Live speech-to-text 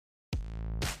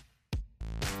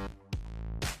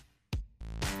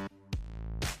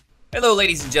Hello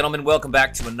ladies and gentlemen, welcome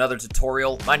back to another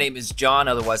tutorial. My name is John,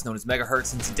 otherwise known as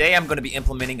Megahertz, and today I'm going to be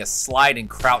implementing a slide and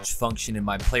crouch function in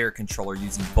my player controller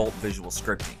using Bolt Visual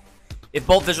Scripting. If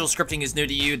Bolt Visual Scripting is new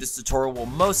to you, this tutorial will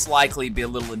most likely be a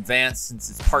little advanced since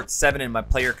it's part 7 in my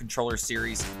player controller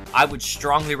series. I would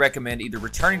strongly recommend either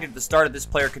returning to the start of this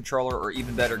player controller or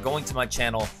even better, going to my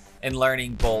channel and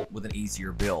learning Bolt with an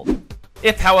easier build.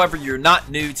 If, however, you're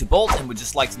not new to Bolt and would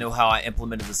just like to know how I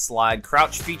implemented the slide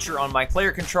crouch feature on my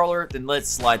player controller, then let's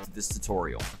slide through this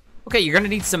tutorial. Okay, you're going to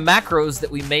need some macros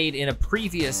that we made in a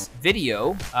previous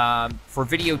video. For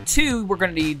video 2, we're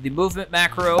going to need the movement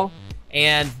macro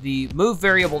and the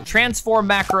MoveVariableTransform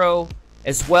Macro,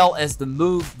 as well as the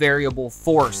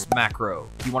MoveVariableForce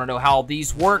Macro. If you want to know how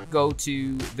these work, go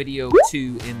to video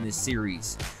 2 in this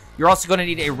series. You're also going to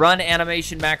need a run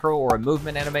animation macro or a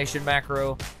movement animation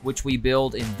macro, which we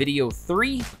build in video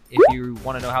 3. If you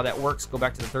want to know how that works, go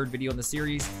back to the 3rd video in the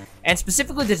series. And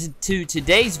specifically to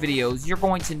today's videos, you're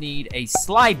going to need a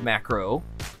slide macro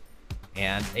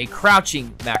and a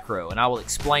crouching macro. And I will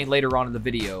explain later on in the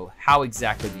video how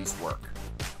exactly these work.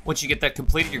 Once you get that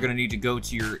completed, you're going to need to go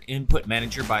to your input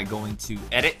manager by going to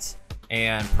Edit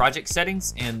and Project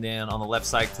Settings, and then on the left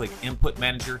side, click Input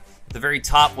Manager. At the very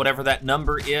top, whatever that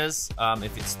number is,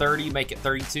 if it's 30, make it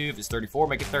 32. If it's 34,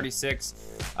 make it 36.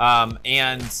 Going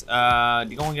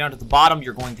down to the bottom,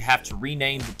 you're going to have to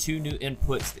rename the 2 new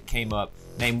inputs that came up.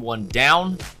 Name one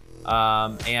down,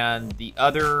 and the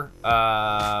other,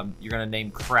 you're going to name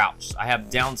crouch. I have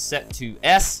down set to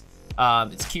S.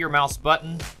 It's key or mouse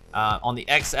button. On the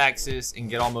X-axis and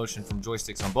get all motion from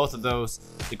joysticks on both of those.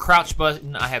 The crouch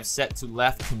button I have set to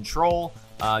left control.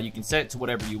 You can set it to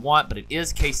whatever you want, but it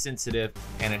is case sensitive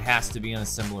and it has to be in a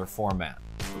similar format.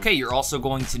 Okay, you're also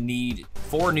going to need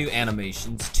 4 new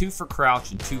animations, 2 for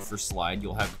crouch and 2 for slide.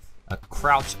 You'll have a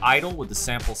crouch idle with the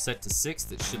sample set to 6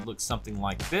 that should look something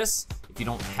like this. If you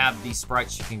don't have these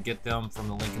sprites, you can get them from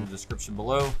the link in the description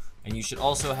below. And you should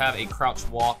also have a crouch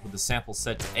walk with the sample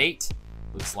set to 8.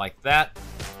 Looks like that.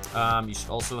 You should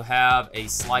also have a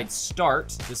slide start.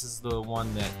 This is the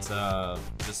one that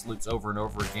just loops over and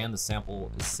over again. The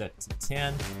sample is set to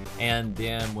 10. And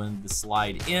then when the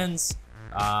slide ends,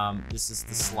 this is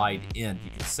the slide end.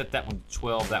 You can set that one to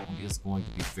 12. That one is going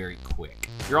to be very quick.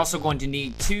 You're also going to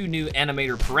need 2 new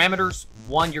animator parameters.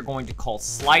 One you're going to call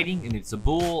sliding, and it's a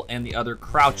bool, and the other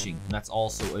crouching, and that's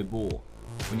also a bool.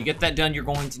 When you get that done, you're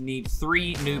going to need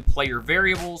 3 new player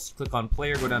variables. Click on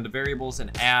player, go down to variables, and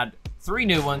add 3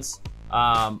 new ones.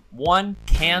 One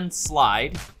can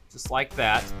slide, just like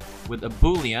that, with a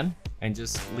boolean, and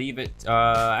just leave it,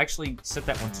 actually set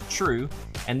that one to true.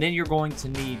 And then you're going to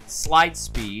need slide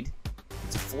speed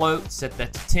to float, set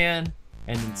that to 10,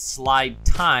 and then slide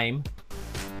time,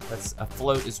 that's a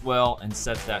float as well, and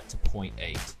set that to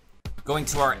 0.8. Going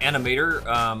to our animator,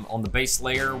 on the base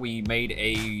layer, we made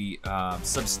a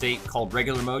substate called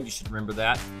regular mode. You should remember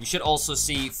that. You should also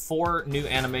see 4 new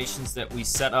animations that we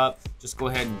set up. Just go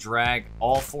ahead and drag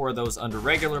all 4 of those under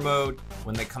regular mode.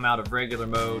 When they come out of regular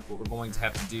mode, what we're going to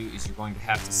have to do is you're going to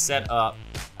have to set up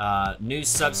new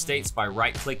substates by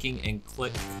right-clicking and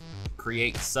click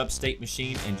Create Substate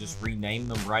Machine and just rename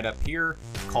them right up here.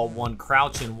 Call one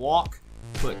Crouch and Walk.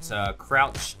 Put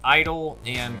Crouch Idle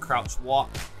and Crouch Walk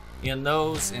in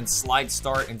those, and slide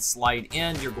start and slide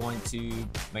end. You're going to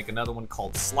make another one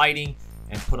called sliding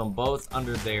and put them both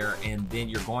under there, and then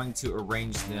you're going to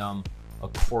arrange them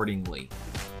accordingly.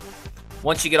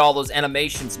 Once you get all those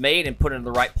animations made and put in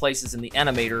the right places in the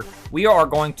animator, we are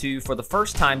going to, for the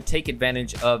first time, take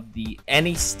advantage of the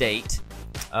any state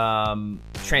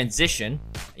transition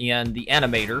in the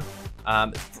animator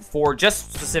for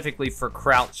just specifically for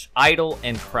crouch idle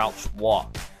and crouch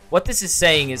walk. What this is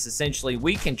saying is essentially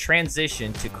we can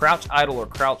transition to crouch idle or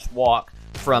crouch walk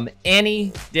from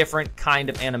any different kind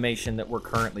of animation that we're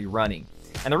currently running.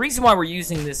 And the reason why we're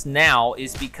using this now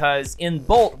is because in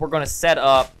Bolt we're going to set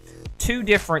up 2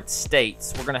 different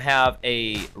states. We're going to have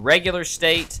a regular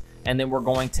state, and then we're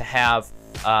going to have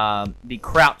the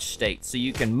crouch state. So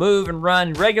you can move and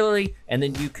run regularly, and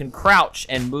then you can crouch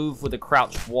and move with a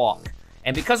crouch walk.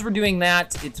 And because we're doing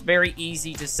that, it's very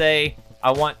easy to say I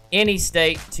want any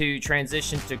state to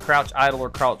transition to crouch idle or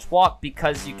crouch walk,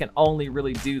 because you can only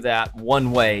really do that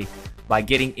one way, by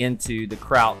getting into the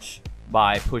crouch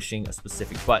by pushing a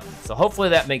specific button. So hopefully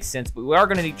that makes sense, but we are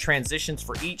going to need transitions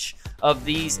for each of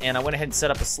these, and I went ahead and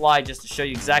set up a slide just to show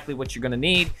you exactly what you're going to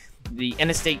need. The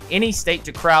any state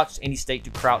to crouch, any state to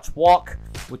crouch walk,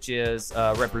 which is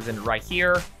represented right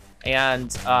here,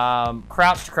 and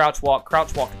crouch to crouch walk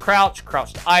to crouch,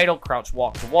 crouch to idle, crouch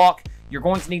walk to walk. You're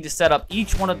going to need to set up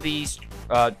each one of these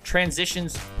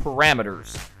transitions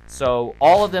parameters. So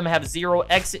all of them have 0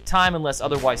 exit time unless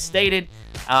otherwise stated,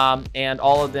 and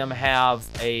all of them have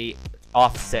a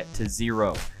offset to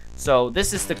 0. So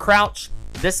this is the crouch.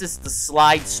 This is the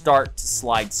slide start to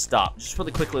slide stop. Just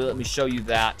really quickly, let me show you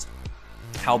that,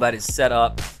 how that is set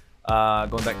up.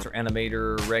 Going back to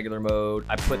animator, regular mode,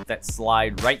 I put that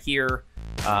slide right here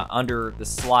under the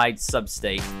slide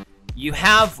substate. You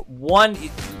have one, you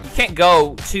can't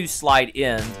go to slide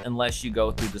end unless you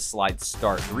go through the slide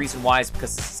start. The reason why is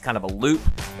because this is kind of a loop.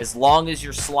 As long as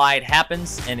your slide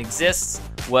happens and exists,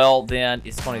 well, then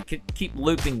it's going to keep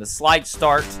looping the slide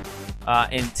start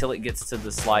until it gets to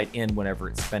the slide end whenever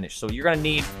it's finished. So you're going to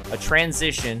need a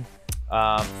transition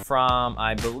from,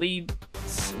 I believe,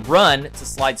 run to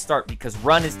slide start, because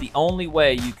run is the only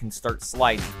way you can start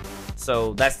sliding.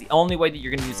 So that's the only way that you're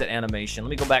going to use that animation.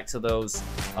 Let me go back to those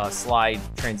slide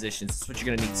transitions. This is what you're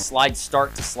going to need: slide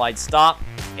start to slide stop,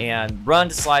 and run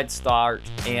to slide start,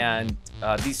 and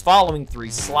these following 3: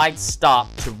 slide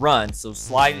stop to run, so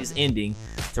slide is ending,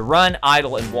 to run,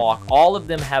 idle, and walk. All of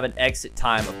them have an exit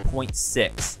time of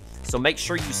 0.6. So make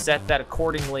sure you set that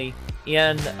accordingly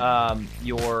in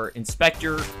your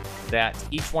inspector, that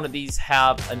each one of these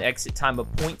have an exit time of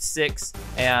 0.6,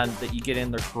 and that you get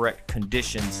in the correct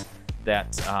conditions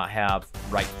that have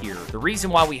right here. The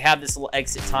reason why we have this little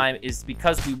exit time is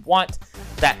because we want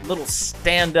that little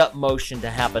stand-up motion to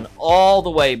happen all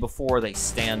the way before they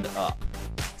stand up.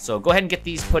 So go ahead and get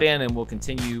these put in, and we'll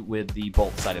continue with the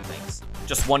bolt side of things.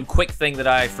 Just one quick thing that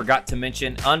I forgot to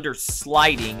mention: under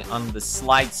sliding, on the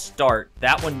slide start,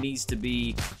 that one needs to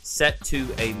be set to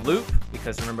a loop,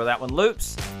 because remember, that one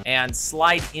loops, and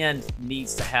slide end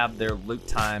needs to have their loop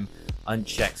time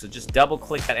unchecked. So just double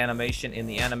click that animation in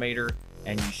the animator,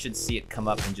 and you should see it come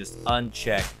up and just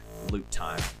uncheck loop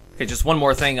time. Okay, just one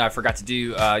more thing I forgot to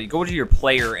do. You go to your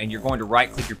player, and you're going to right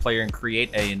click your player and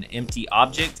create an empty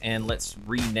object, and let's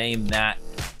rename that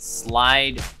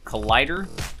Slide Collider.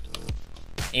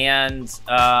 And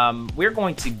we're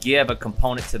going to give a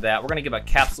component to that. We're going to give a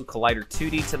Capsule Collider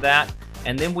 2D to that,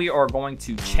 and then we are going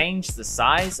to change the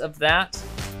size of that.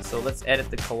 So let's edit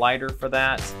the collider for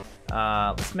that.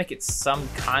 Let's make it some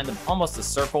kind of almost a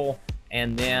circle,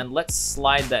 and then let's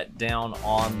slide that down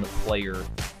on the player.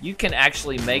 You can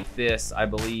actually make this, I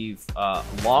believe,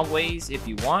 long ways if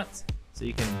you want. So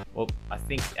you can, well, I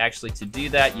think actually to do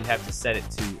that, you have to set it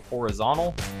to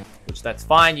horizontal, which that's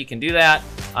fine. You can do that.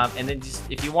 And then just,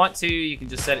 if you want to, you can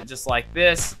just set it just like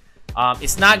this.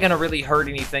 It's not going to really hurt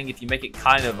anything if you make it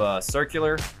kind of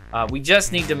circular. We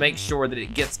just need to make sure that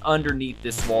it gets underneath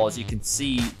this wall. As you can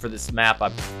see for this map,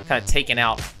 I've kind of taken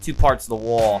out 2 parts of the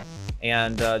wall,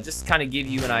 and just kind of give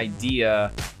you an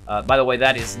idea. By the way,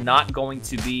 that is not going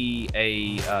to be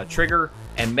a trigger,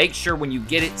 and make sure when you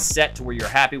get it set to where you're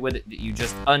happy with it that you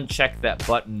just uncheck that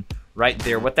button right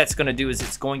there. What that's going to do is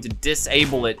it's going to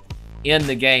disable it in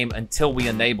the game until we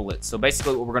enable it. So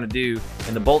basically what we're going to do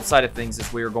in the bolt side of things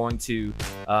is we are going to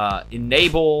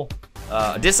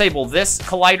disable this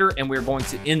collider, and we're going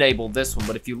to enable this one.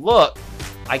 But if you look,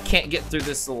 I can't get through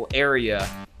this little area,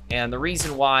 and the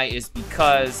reason why is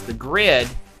because the grid,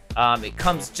 it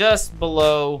comes just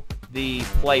below the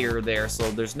player there, so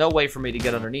there's no way for me to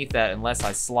get underneath that unless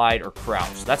I slide or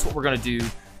crouch. That's what we're going to do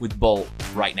with bolt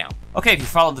right now. Okay, if you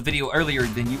followed the video earlier,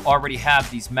 then you already have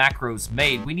these macros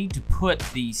made. We need to put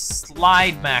the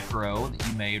slide macro that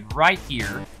you made right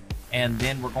here, and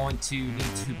then we're going to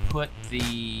need to put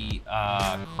the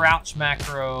crouch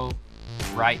macro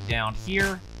right down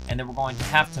here, and then we're going to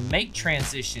have to make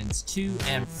transitions to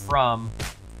and from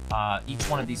each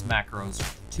one of these macros,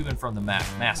 to and from the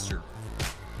master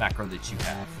macro that you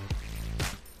have.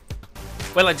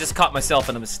 Well, I just caught myself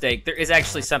in a mistake. There is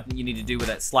actually something you need to do with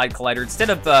that slide collider. Instead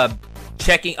of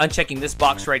unchecking this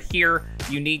box right here,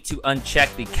 you need to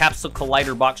uncheck the capsule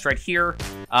collider box right here.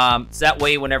 So that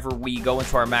way, whenever we go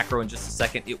into our macro in just a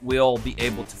second, it will be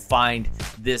able to find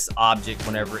this object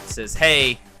whenever it says,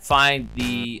 hey, find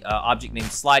the object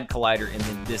named slide collider, and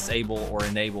then disable or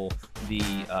enable the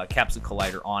capsule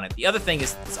collider on it. The other thing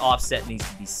is this offset needs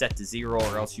to be set to 0,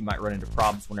 or else you might run into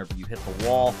problems whenever you hit the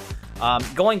wall.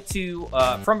 Going to,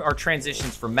 from our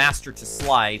transitions from master to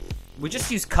slide, we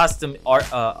just use custom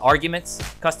arguments,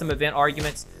 custom event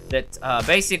arguments that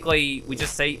basically we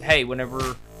just say, hey,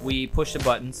 whenever we push the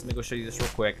buttons, let me go show you this real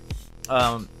quick.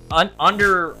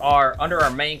 Under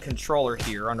our main controller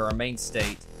here, under our main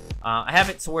state, I have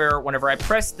it to where whenever I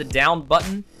press the down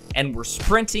button and we're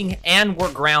sprinting and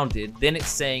we're grounded, then it's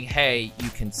saying, hey, you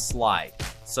can slide.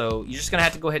 So you're just gonna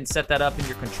have to go ahead and set that up in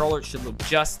your controller. It should look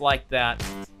just like that.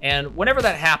 And whenever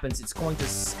that happens, it's going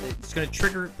to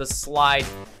trigger the slide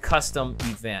custom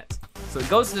event. So it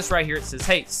goes to this right here. It says,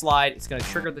 hey, slide. It's going to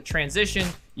trigger the transition.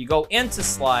 You go into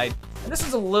slide. And this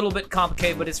was a little bit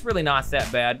complicated, but it's really not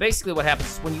that bad. Basically what happens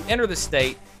is when you enter the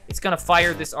state, it's going to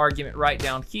fire this argument right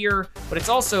down here. But it's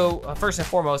also, first and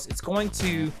foremost, it's going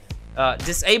to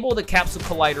disable the capsule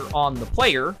collider on the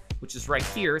player, which is right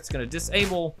here. It's going to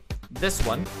disable this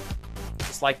one,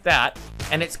 just like that.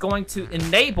 And it's going to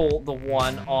enable the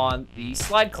one on the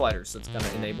slide collider. So it's going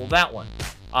to enable that one.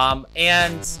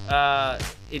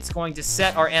 It's going to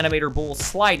set our animator bool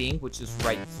sliding, which is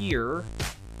right here,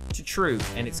 to true.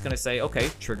 And it's going to say, okay,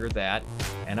 trigger that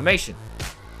animation.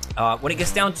 When it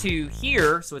gets down to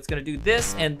here, so it's going to do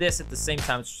this and this at the same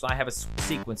time, so I have a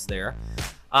sequence there.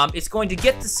 It's going to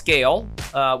get the scale,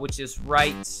 which is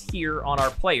right here on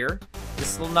our player.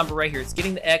 This little number right here, it's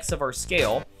getting the X of our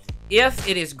scale. If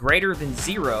it is greater than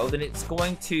 0, then it's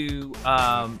going to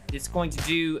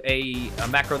do a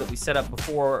macro that we set up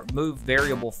before,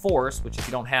 MoveVariableForce, which if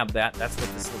you don't have that, that's what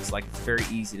this looks like. It's very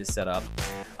easy to set up.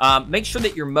 Make sure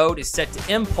that your mode is set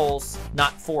to impulse,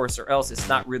 not force, or else it's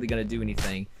not really going to do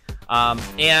anything.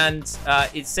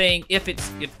 It's saying if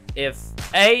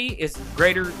A is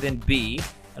greater than B,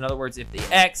 in other words, if the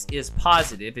X is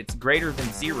positive, it's greater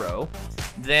than 0,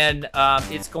 then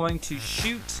it's going to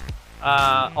shoot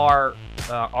our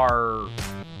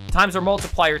times our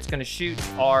multiplier. It's going to shoot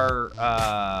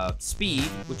our speed,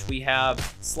 which we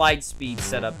have slide speed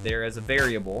set up there as a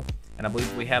variable, and I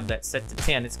believe we have that set to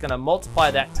 10. It's going to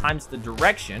multiply that times the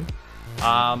direction,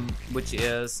 which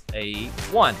is a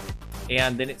 1,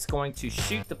 and then it's going to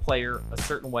shoot the player a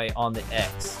certain way on the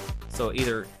X, so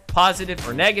either positive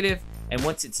or negative. And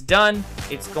once it's done,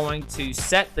 it's going to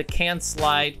set the can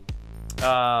slide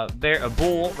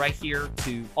bool right here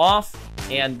to off,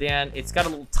 and then it's got a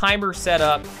little timer set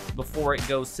up before it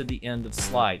goes to the end of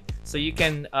slide. So you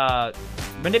can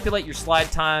manipulate your slide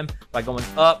time by going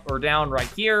up or down right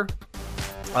here.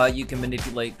 You can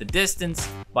manipulate the distance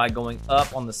by going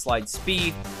up on the slide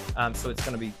speed. So it's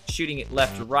going to be shooting it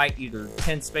left to right, either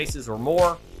 10 spaces or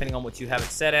more, depending on what you have it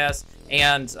set as.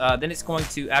 And then it's going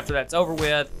to, after that's over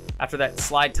with, after that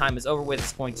slide time is over with,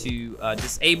 it's going to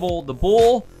disable the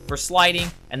bool for sliding,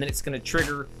 and then it's going to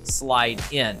trigger slide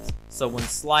end. So when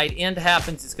slide end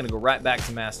happens, it's going to go right back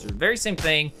to master. Very same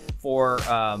thing for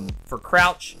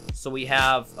crouch. So we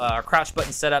have our crouch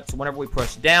button set up, so whenever we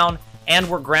push down and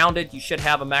we're grounded, you should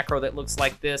have a macro that looks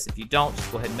like this. If you don't,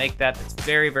 just go ahead and make that. It's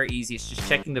very, very easy. It's just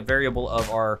checking the variable of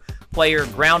our player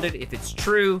grounded. If it's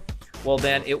true, well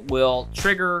then it will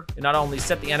trigger, not only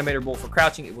set the animator bool for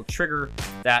crouching, it will trigger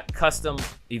that custom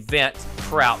event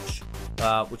crouch,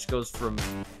 which goes from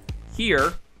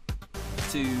here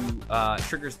to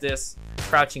triggers this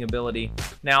crouching ability.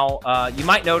 Now you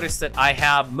might notice that I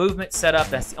have movement set up.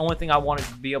 That's the only thing I wanted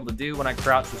to be able to do when I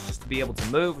crouch, was just to be able to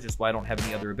move, which is why I don't have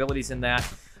any other abilities in that.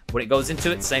 When it goes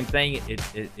into it, same thing.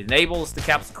 It enables the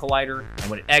capsule collider, and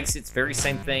when it exits, very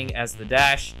same thing as the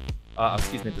dash.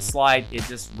 The slide, it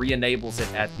just re-enables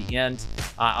it at the end.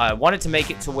 I wanted to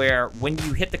make it to where when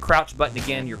you hit the crouch button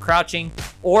again, you're crouching,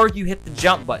 or you hit the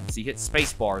jump button, so you hit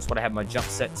space bar is what I have my jump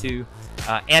set to,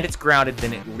 and it's grounded,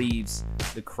 then it leaves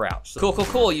the crouch. So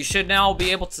cool. You should now be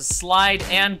able to slide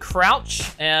and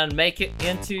crouch and make it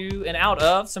into and out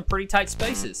of some pretty tight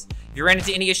spaces. If you ran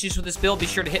into any issues with this build, be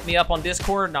sure to hit me up on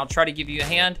Discord, and I'll try to give you a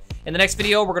hand. In the next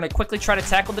video, we're going to quickly try to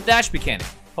tackle the dash mechanic.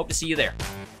 Hope to see you there.